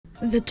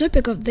The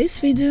topic of this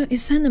video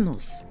is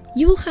animals.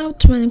 You will have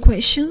 20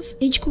 questions,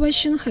 each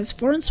question has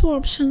 4 answer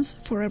options.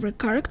 For every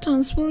correct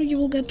answer you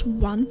will get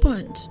 1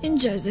 point.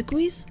 Enjoy the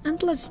quiz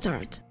and let's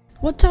start.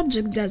 What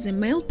object does a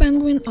male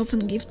penguin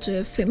often give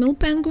to a female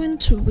penguin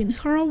to win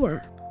her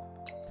over?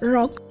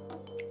 Rock,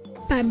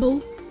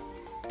 pebble,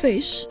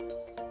 fish,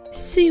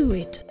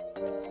 seaweed.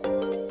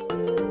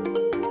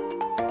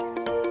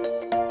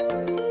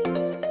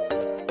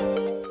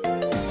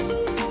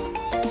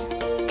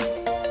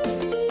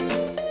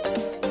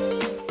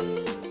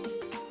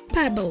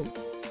 Pebble.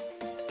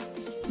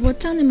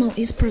 What animal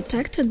is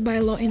protected by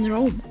law in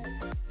Rome?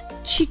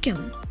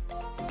 Chicken,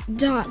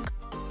 dog,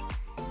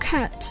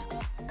 cat,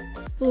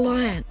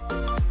 lion.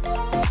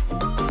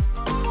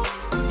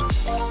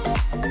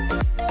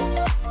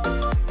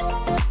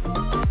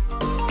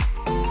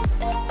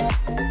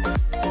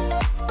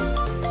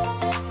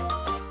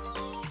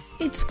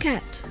 It's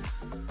cat.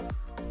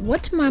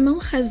 What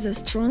mammal has the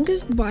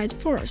strongest bite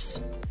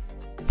force?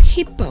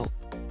 Hippo,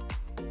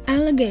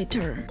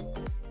 alligator,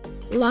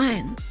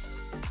 lion,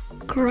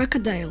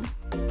 crocodile.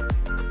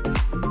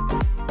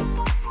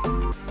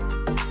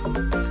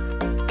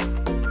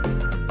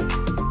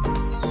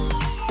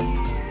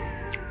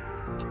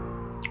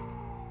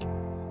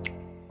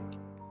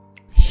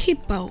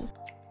 Hippo.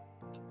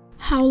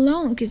 How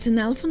long is an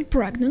elephant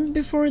pregnant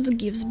before it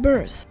gives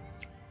birth?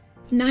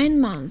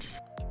 9 months,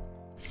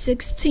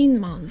 16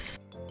 months,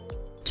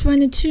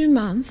 22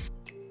 months,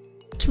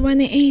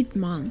 28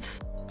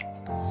 months.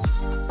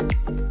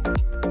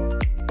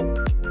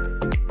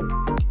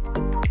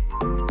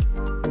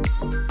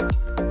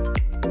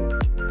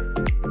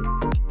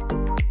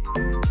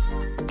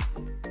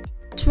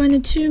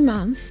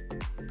 months.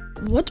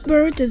 What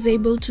bird is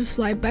able to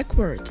fly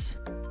backwards?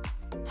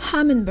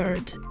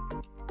 Hummingbird,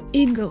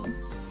 eagle,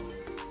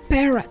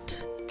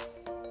 parrot,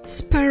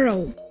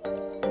 sparrow.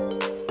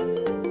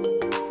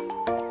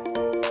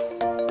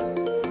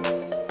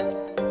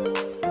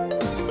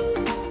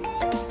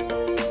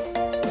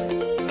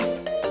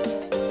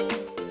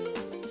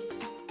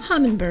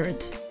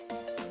 Hummingbird.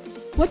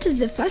 What is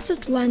the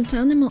fastest land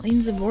animal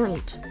in the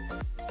world?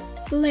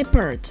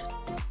 Leopard,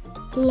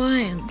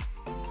 lion,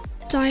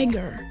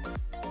 tiger,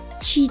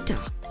 cheetah.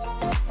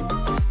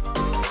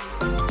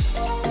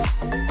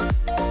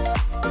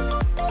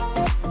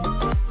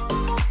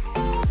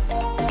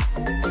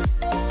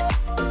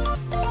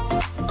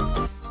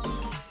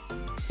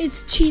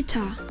 It's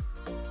cheetah.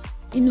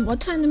 In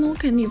what animal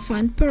can you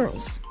find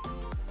pearls?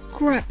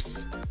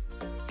 Crabs,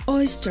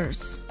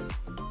 oysters,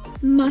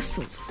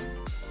 mussels,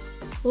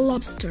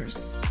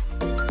 lobsters.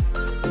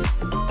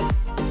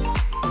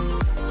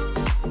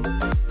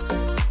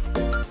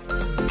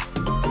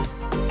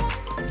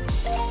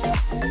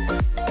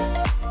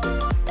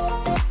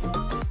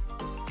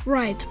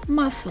 Right,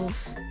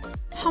 mussels.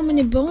 How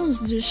many bones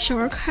do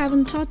sharks have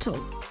in total?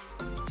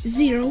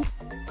 0,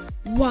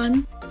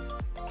 1,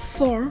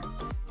 4,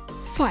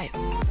 5.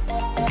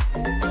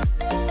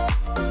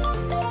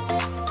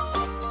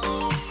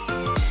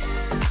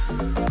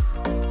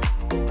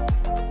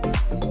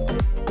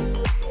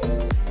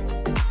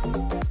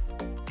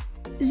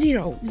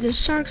 Zero. The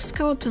shark's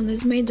skeleton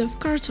is made of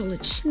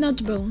cartilage,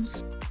 not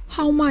bones.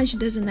 How much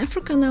does an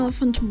African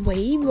elephant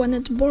weigh when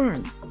it's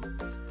born?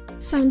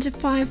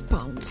 75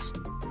 pounds,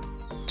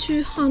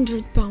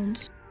 200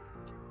 pounds,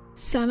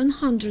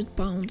 700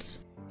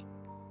 pounds,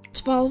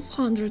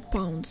 1200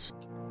 pounds.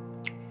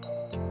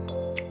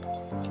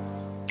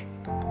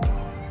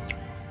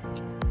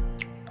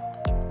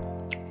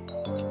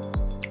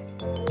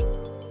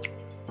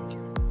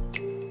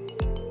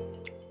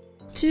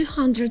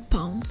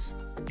 £200.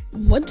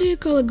 What do you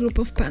call a group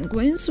of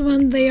penguins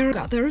when they are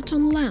gathered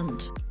on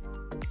land?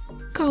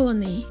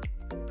 Colony,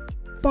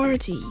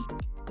 party,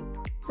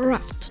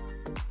 raft,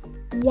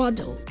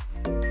 waddle.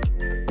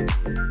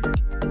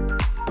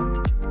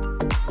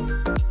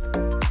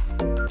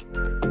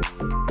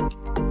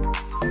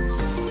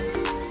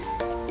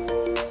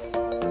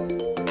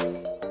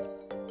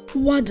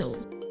 Waddle.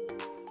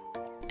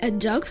 A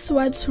dog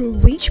sweats through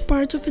which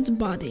part of its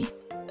body?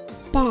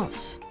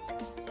 Paws,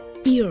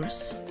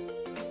 ears,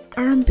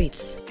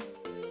 armpits,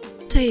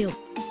 tail.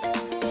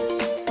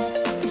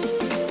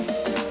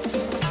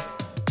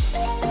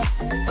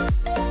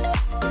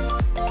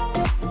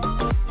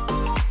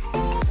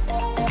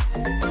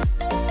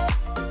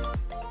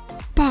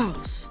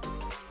 Paws.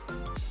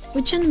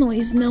 Which animal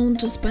is known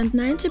to spend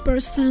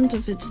 90%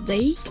 of its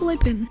day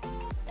sleeping?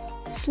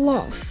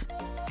 Sloth,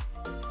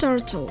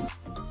 turtle,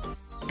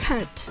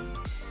 cat,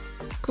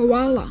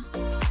 koala.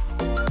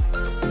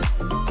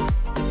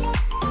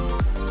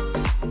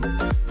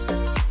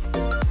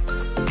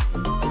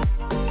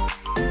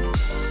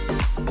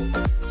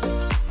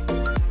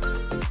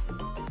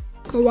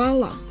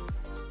 Koala.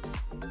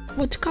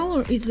 What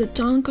color is the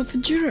tongue of a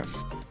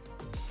giraffe?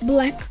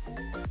 Black,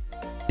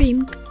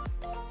 pink,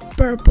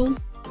 purple,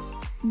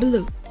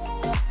 blue.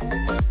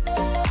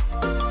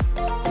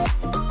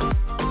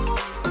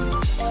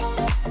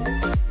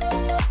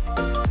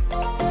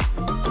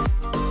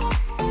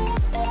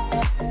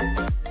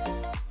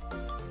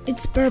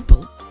 It's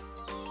purple.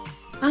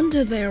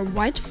 Under their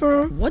white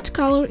fur, what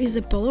color is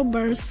a polar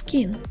bear's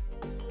skin?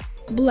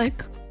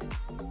 Black,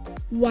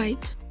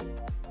 white,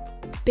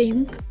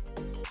 pink,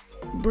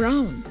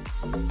 brown.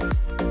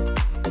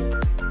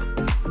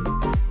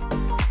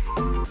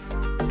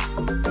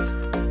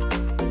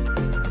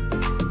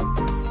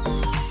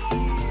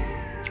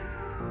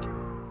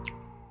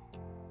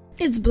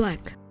 It's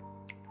black.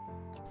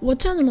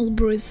 What animal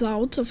breathes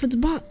out of its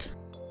butt?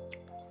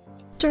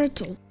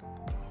 Turtle,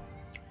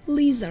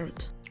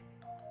 lizard,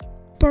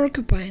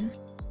 porcupine,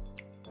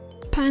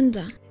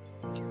 panda.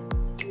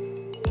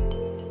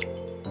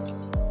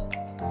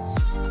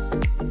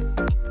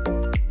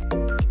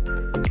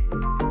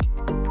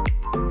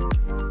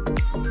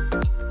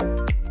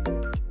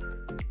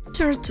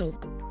 Turtle.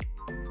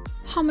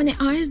 How many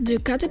eyes do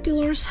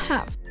caterpillars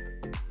have?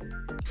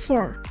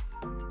 4,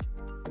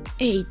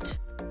 8,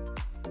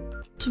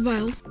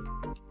 12,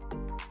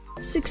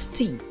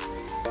 16.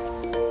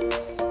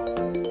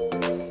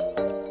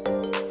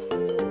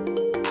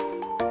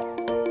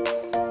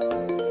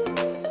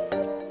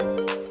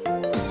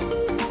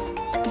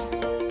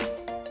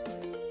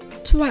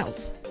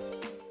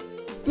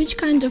 Which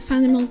kind of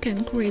animal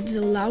can create the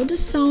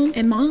loudest sound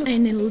among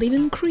any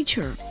living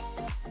creature?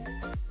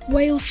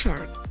 Whale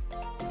shark,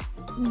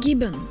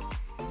 gibbon,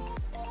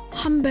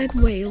 humpback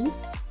whale,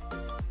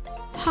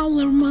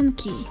 howler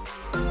monkey.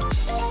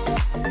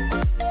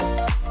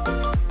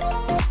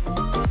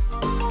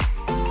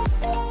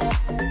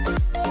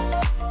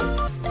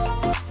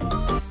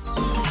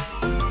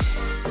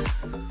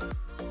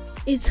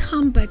 It's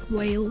humpback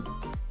whale.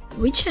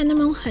 Which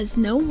animal has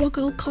no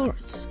vocal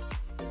cords?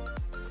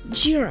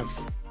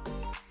 Giraffe,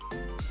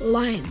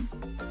 lion,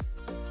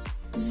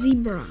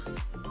 zebra,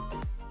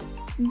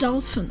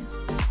 dolphin.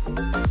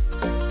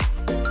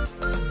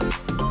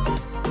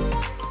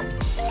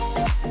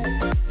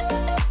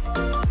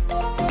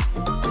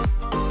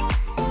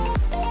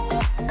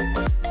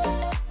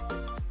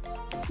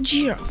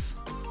 Giraffe.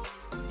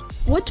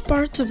 What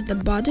part of the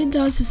body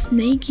does a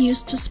snake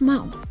use to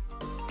smell?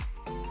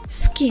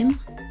 Skin,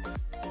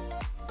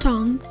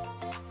 tongue,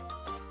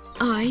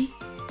 eye,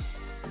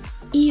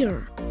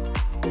 ear.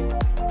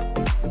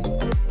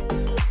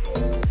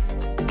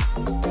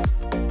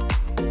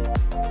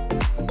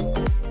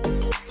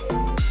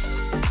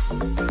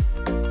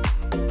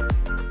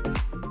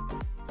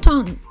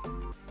 Tongue.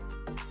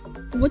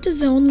 What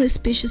is the only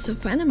species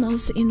of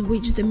animals in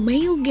which the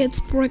male gets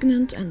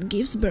pregnant and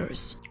gives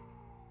birth?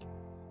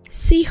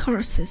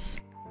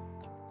 Seahorses,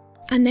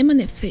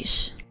 anemone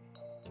fish,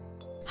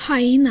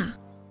 hyena,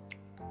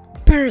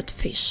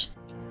 parrotfish.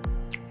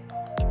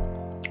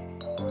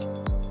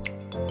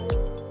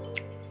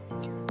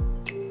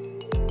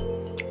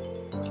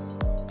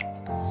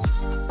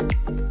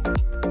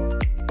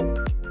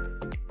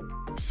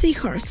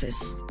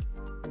 Seahorses.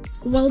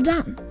 Well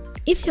done!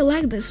 If you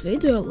like this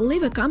video,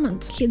 leave a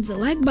comment, hit the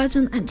like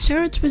button and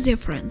share it with your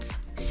friends.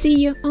 See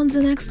you on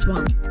the next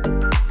one!